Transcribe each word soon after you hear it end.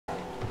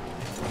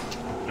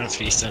I'm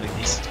freestyling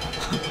these.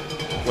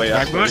 Wait,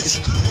 Backboards?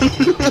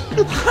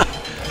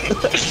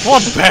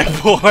 What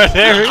backboard?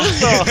 There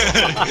is no.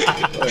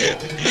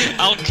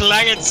 I'll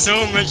clang it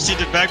so much to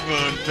the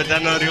backbone, but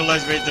then I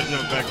realize, wait, there's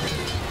no backbone.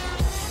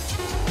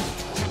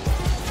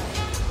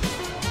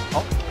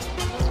 Oh.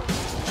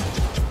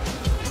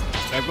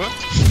 Backboard?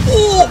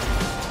 Oh!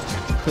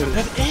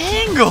 That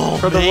angle,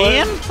 For the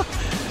man! win.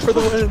 For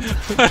the win.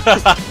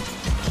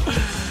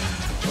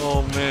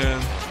 Oh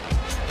man.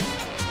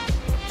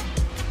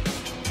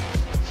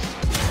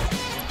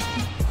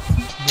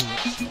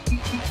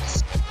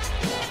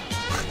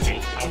 Okay,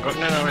 I'll go.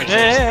 No, wait.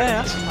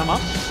 Yeah. I'm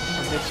up.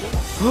 I'll get you.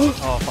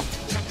 Oh, fuck.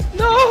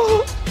 No!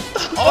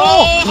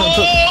 Oh!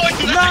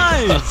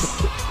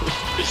 Nice!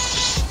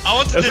 Nice! I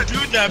wanted to do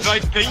that, but I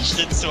pinched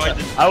it, so I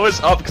didn't. I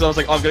was up because I was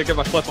like, oh, I'm gonna get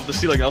my flip off the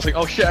ceiling. And I was like,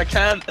 oh shit, I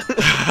can't. Nice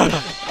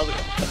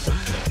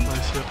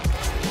shit.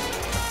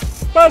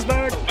 Pass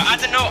back! But I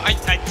don't know, I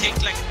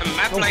think like a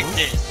map like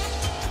this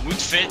would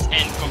fit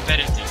in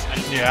competitive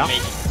and make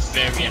it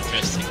very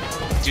interesting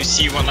to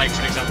see what, like,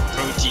 for example,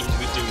 pro teams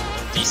would do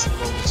on decent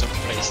moments of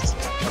places.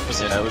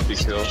 Yeah, that would be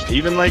cool.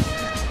 Even like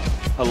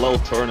a little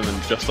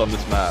tournament just on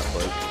this map,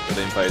 like where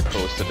they invite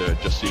pros to do it,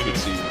 just so you could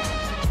see.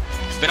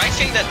 But I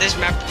think that this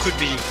map could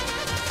be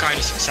kind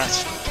of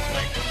successful.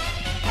 Like,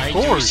 I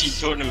do see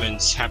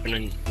tournaments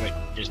happening with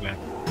this map.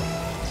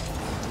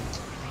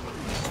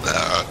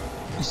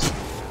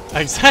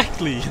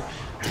 Exactly!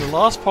 The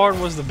last part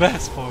was the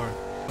best part.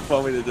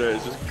 What we to do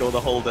is just go the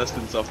whole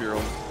distance off your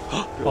own.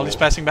 While he's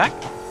passing back?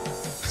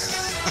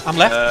 I'm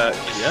left?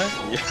 Yeah.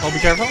 Oh, be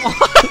careful.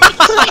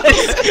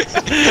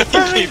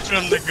 Away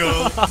from the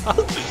goal.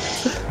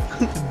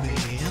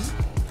 Man.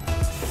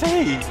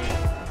 Fake.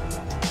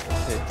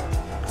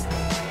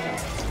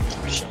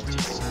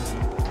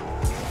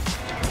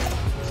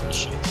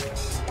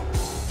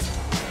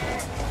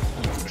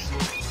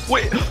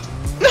 Wait!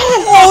 No!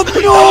 Oh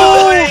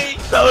no!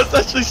 That was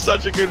actually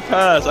such a good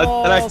pass, and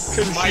I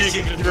couldn't my see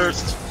secret it.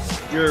 burst.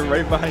 You're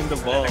right behind the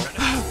ball.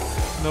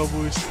 No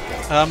boost.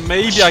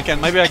 Maybe I can.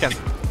 Maybe I can.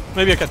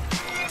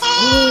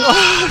 Oh,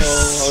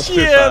 that was too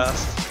Shit!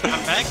 fast.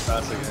 I'm back.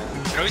 Pass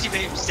again. Rosie,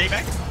 babe, stay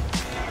back.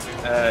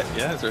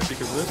 Yeah, is there a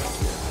secret boost?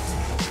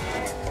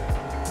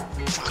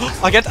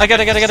 I get.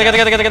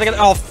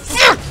 Oh,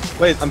 fuck!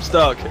 Wait, I'm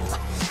stuck.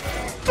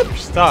 You're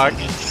stuck.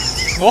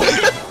 What?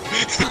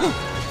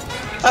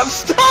 I'm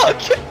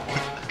stuck!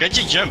 Can't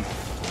you jump?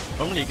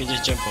 Only you can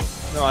just jump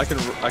off. No, I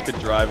could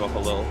drive up a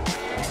little.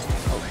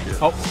 Oh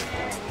shit. Oh.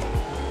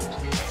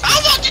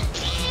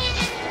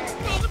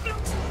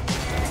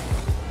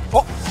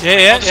 Oh,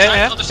 yeah.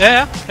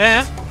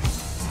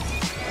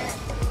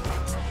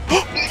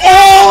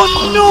 Oh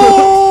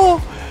no!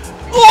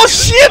 Oh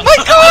shit, my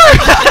car!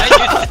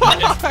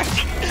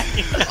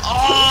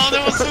 Oh,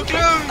 that was so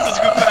close! That's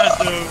a good pass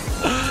though.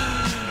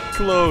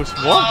 Close.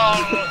 What?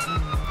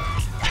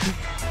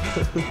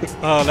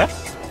 Left?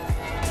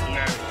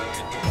 No.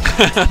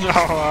 No,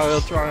 I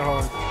will try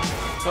hard.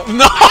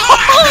 No!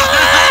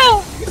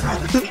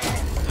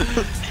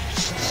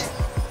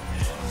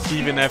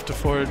 Even after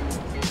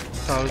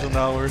 4,000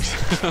 hours,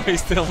 we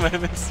still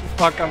managed to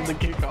fuck up the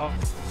kickoff.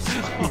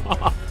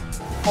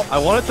 I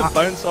wanted to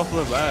bounce off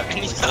the back.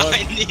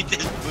 I need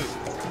this boost.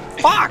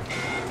 Fuck!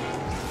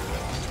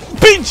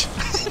 Pinch!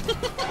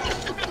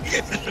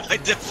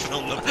 Right there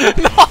from the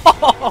No!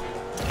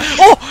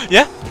 Oh!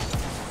 Yeah?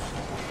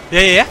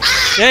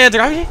 Yeah,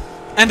 drive je.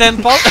 And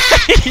then Paul.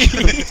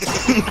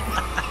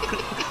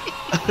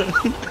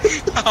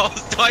 I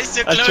was twice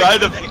so close.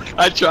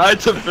 I tried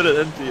to fit it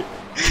into you.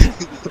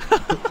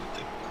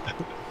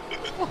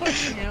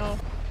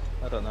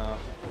 I don't know.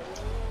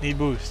 Need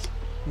boost.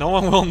 No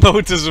one will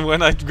notice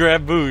when I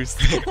grab boost.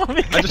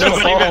 I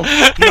just fall.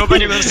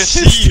 Nobody will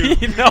see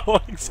you. No,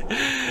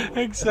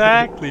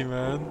 exactly,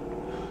 man.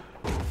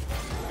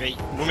 Wait,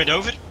 move it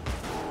over.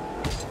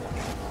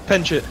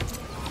 Pinch it.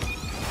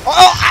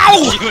 Oh, ow!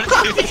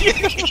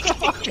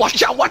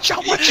 Watch out!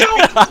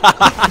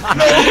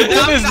 No,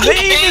 his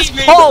name is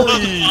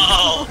Polly!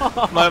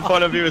 My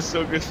point of view is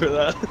so good for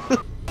that.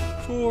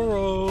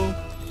 4-0.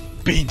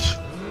 Beach.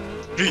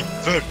 3,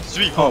 4,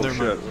 3. Oh never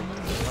shit.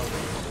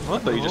 I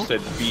thought you just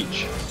said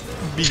beach.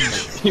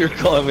 Beach. You're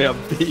calling me a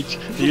beach.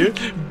 You?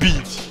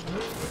 Beach.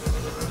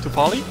 To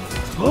Polly?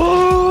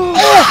 Oh!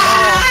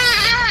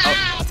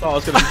 I thought I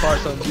was gonna fart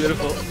something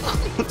beautiful.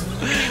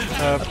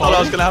 I thought I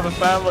was gonna have a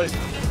family.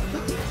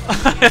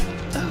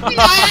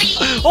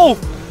 Oh!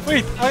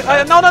 Wait!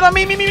 No,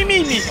 me! Okay.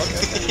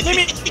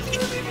 Me!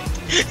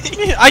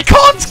 I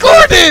can't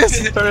score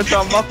this! Turn it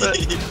on Muppet.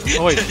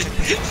 Oh, wait.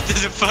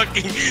 There's a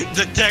fucking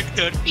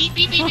detector. Beep,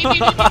 beep, beep, beep,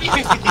 beep,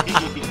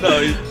 beep. No,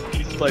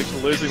 he's like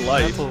losing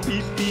life. Apple.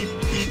 Beep, beep,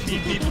 beep,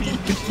 beep, beep, beep.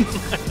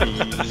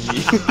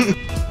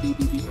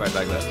 Right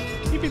back there.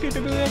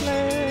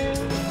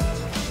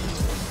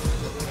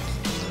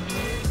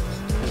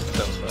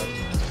 That was bad.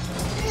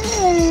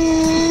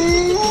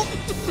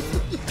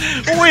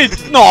 Oh wait!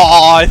 No,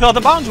 I thought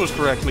the bounce was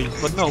correctly,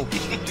 but no.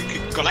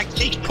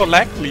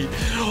 Correctly.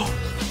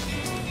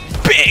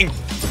 Bing!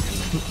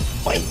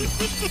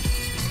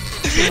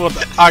 What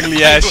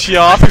ugly ass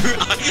shot.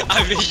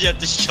 I wish that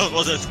the shot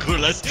was as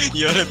cool as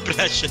your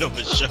impression of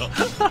a shot.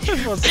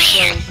 It was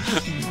so...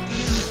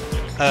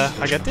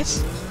 I get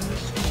this.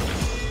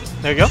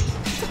 There you go.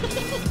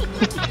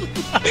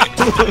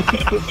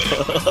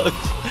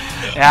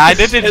 Yeah, I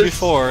did it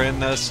before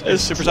in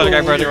Supersonic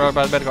Hyper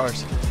about bad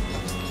cars.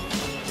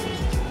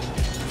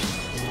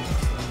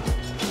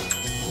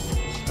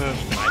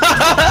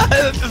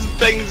 It just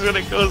things when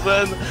it goes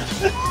in.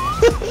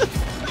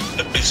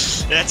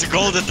 Yeah, it's a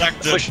goal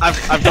detector. Look,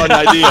 I've got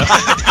an idea.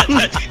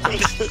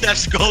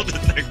 That's goal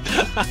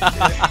detector.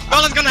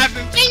 Well, it's gonna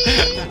happen.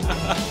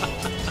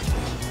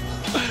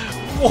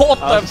 What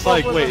the I was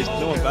fuck? like, wait, is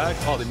no one back?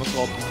 Oh, they must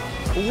have all...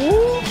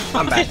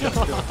 I'm back.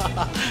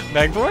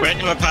 Backdoor? Wait,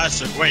 I'm a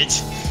passer.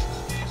 Wait.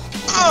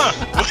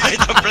 Wait,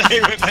 I'm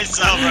playing with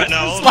myself right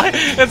now.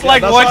 It's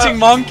like watching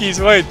monkeys.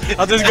 Wait,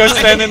 I'll just go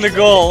stand in the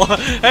goal.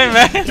 Hey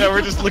man. Yeah,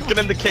 we're just looking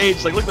in the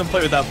cage, like, look at them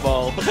play with that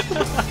ball.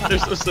 They're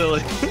so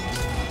silly.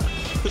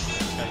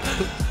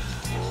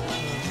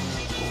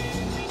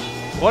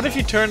 What if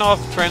you turn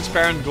off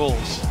transparent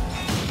goals?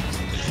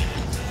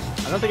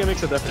 I don't think it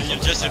makes a difference. You're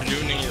just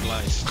ruining your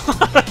life.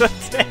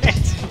 That's it.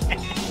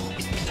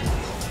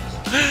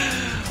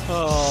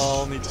 Oh,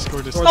 I'll need to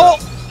score this. Score Oh!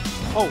 that.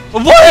 Oh!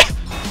 What?!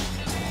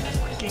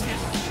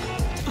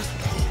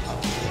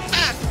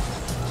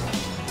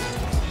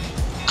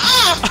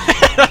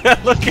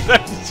 Look at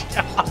that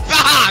shot!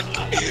 Fuck!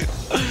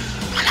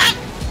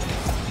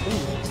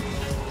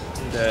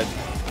 I'm dead.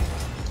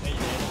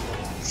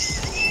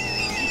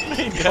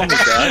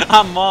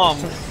 I'm mom.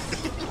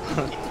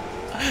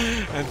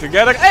 And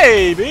together,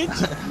 hey, bitch!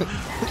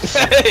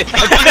 Hey,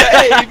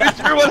 hey, bitch,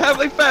 we're one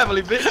happy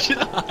family, bitch.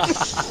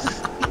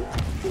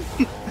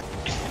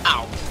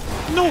 Ow!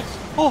 No!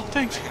 Oh,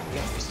 thanks.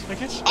 I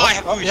guess. Oh, I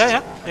have boost.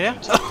 Yeah.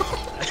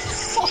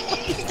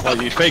 Oh,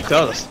 you faked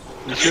us.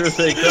 You sure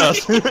faked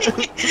us.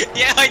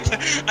 Yeah,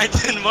 I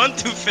didn't want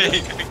to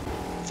fake.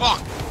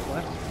 Fuck.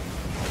 What?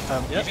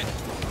 Yeah.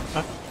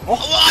 Oh,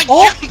 I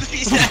jump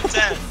resets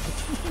that.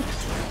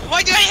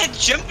 Why do I hit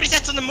jump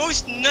resets on the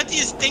most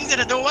nuttiest things that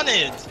I don't want to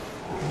hit?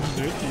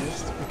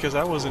 Nuttiest? Because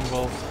I was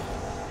involved.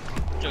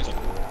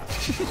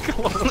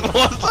 What's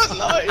that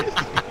noise?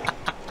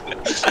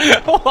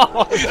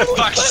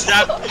 Fuck,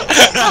 snap,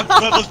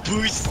 bubble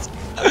boost.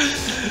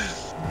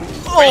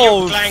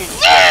 Oh,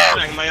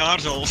 Clang my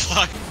arsehole,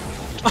 fuck.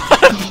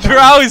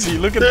 Drowsy!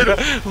 Look at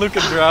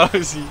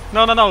Drowsy.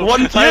 No.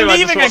 One time You're I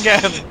leaving just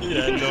again.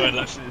 Yeah, no, I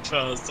left it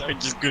fast. I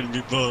just couldn't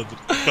be bothered.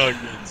 Fuck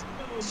it.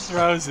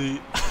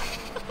 Drowsy.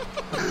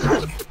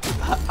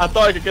 I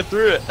thought I could get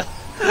through it.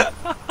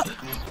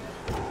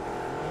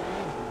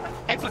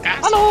 Hey,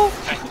 podcast. Hello.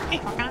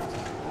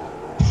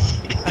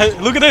 Hey,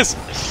 look at this.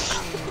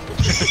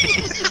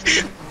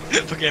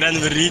 Fucking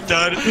random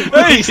retard.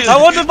 Hey, I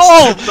want the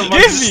ball.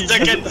 Give me.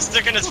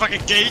 Stuck in this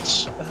fucking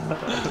cage.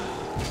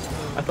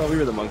 I thought we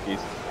were the monkeys.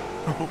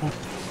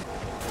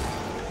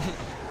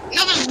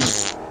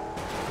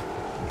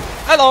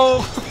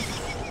 Hello.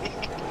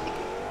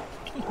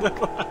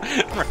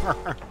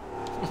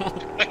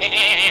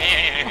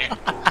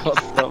 What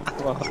the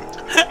fuck?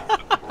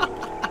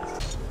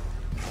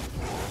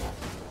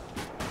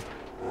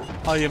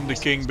 I am the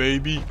king,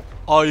 baby.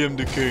 I am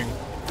the king.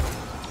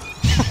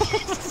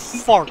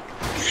 Fuck.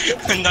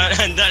 and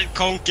that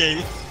Kong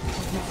King.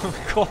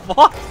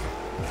 What?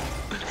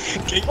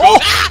 King Kong.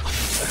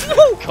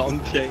 Kong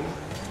King.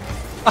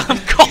 I'm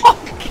Kong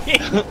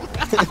King.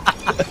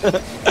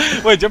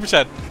 Wait, jump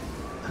shot.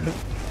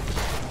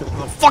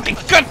 Fucking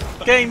good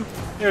game.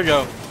 Here we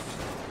go.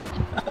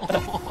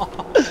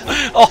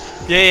 Oh,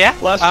 yeah.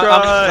 Last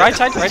try. Right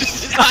side, right.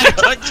 I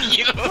thought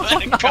you were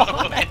going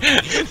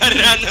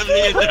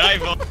randomly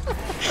drive off.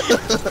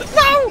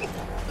 No!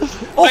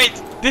 Oh, Wait.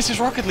 This is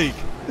Rocket League.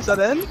 Is that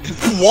in?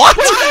 What?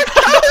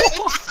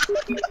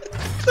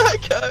 That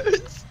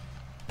goes.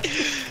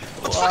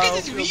 What the fuck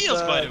is these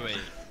wheels, by the way?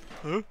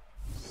 Huh?